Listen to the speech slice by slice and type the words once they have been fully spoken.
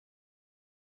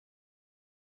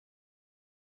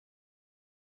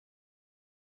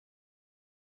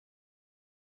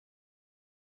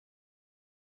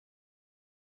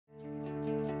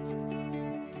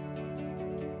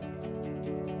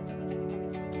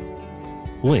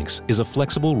LINX is a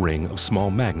flexible ring of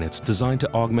small magnets designed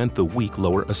to augment the weak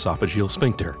lower esophageal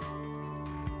sphincter.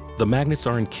 The magnets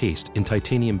are encased in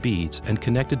titanium beads and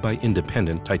connected by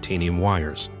independent titanium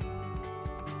wires.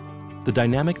 The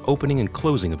dynamic opening and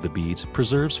closing of the beads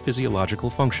preserves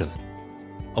physiological function,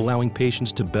 allowing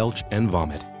patients to belch and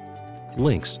vomit.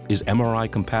 LINX is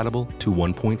MRI compatible to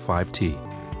 1.5T.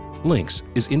 LINX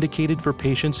is indicated for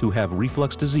patients who have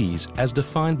reflux disease as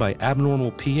defined by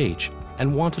abnormal pH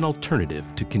and want an alternative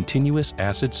to continuous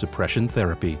acid suppression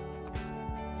therapy.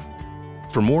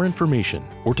 For more information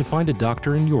or to find a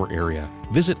doctor in your area,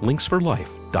 visit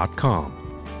linxforlife.com.